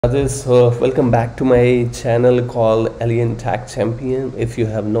Others, welcome back to my channel called Alien Tech Champion. If you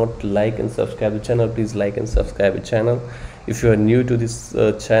have not liked and subscribed the channel, please like and subscribe the channel. If you are new to this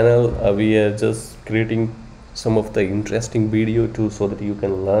channel, we are just creating some of the interesting video too, so that you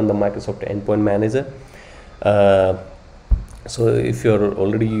can learn the Microsoft Endpoint Manager. So if you're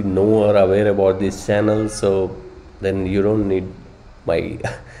already know or aware about this channel, so then you don't need my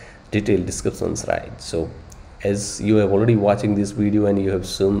detailed descriptions, right? So as you have already watching this video and you have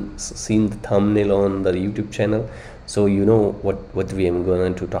seen the thumbnail on the YouTube channel, so you know what we are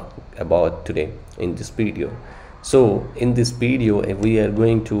going to talk about today in this video. So in this video we are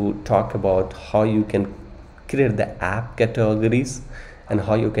going to talk about how you can create the app categories and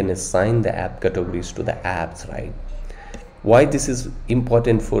how you can assign the app categories to the apps, right? Why this is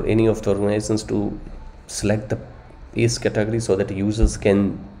important for any of the organizations to select the ACE category so that users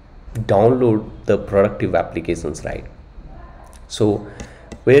can download the productive applications, right? So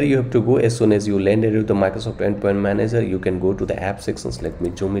where you have to go, as soon as you landed with the Microsoft Endpoint Manager, you can go to the app sections. Let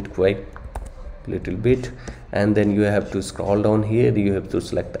me zoom it quite a little bit, and then you have to scroll down here. You have to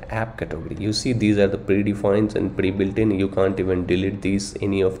select the app category. You see these are the predefined and pre-built in. You can't even delete these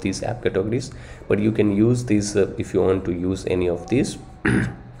any of these app categories, but you can use these if you want to use any of these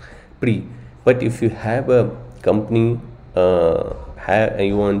but if you have a company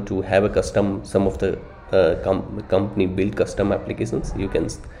you want to have a custom, some of the company built custom applications, you can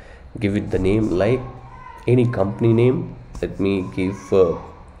give it the name like any company name. Let me give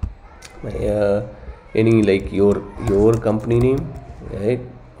any like your company name, right?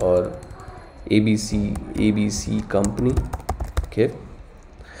 Or ABC company. Okay,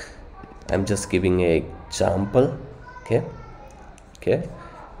 I'm just giving an example. Okay,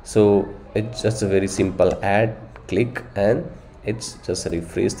 so it's just a very simple add, click, and it's just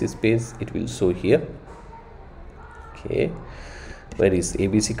refresh this page, it will show here. Okay, where is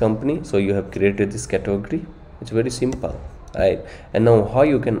ABC company? So you have created this category. It's very simple, right? And now how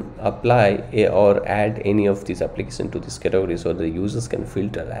you can apply or add any of these applications to this category so the users can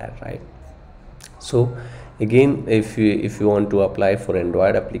filter that, right? So again, if you want to apply for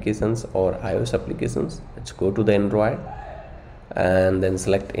Android applications or iOS applications, let's go to the Android and then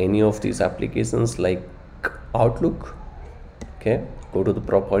select any of these applications like Outlook. Okay, go to the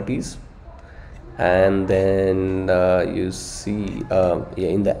properties, and then you see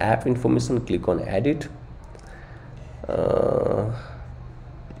in the app information, click on edit.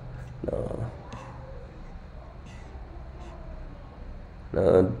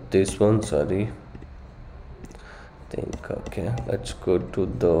 No, this one, sorry, okay, let's go to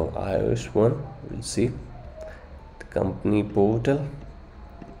the iOS one. We'll see the company portal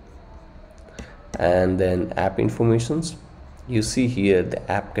and then app informations. You see here the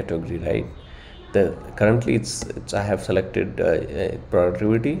app category, right? Currently it's I have selected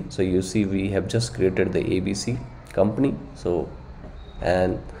productivity. So you see we have just created the ABC company. So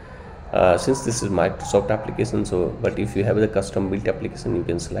and since this is Microsoft application, so but if you have the custom built application, you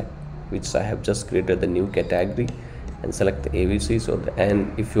can select, which I have just created the new category and select the ABC. So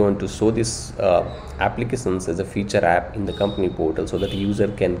and if you want to show this applications as a feature app in the company portal so that user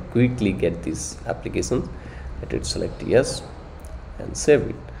can quickly get these applications, let it select yes and save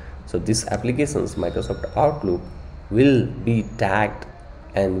it. So these applications, Microsoft Outlook, will be tagged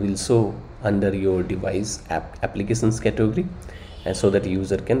and will show under your device applications category, and so that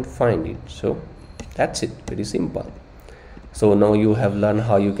user can find it. So that's it, very simple. So now you have learned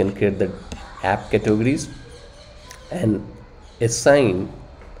how you can create the app categories and assign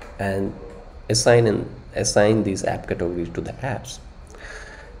these app categories to the apps.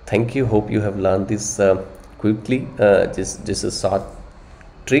 Thank you, hope you have learned this quickly. This is short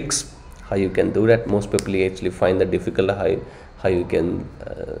tricks how you can do that. Most people actually find that difficult, how you can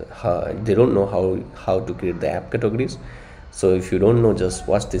they don't know how to create the app categories. So if you don't know, just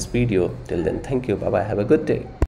watch this video. Till then, thank you, bye bye, have a good day.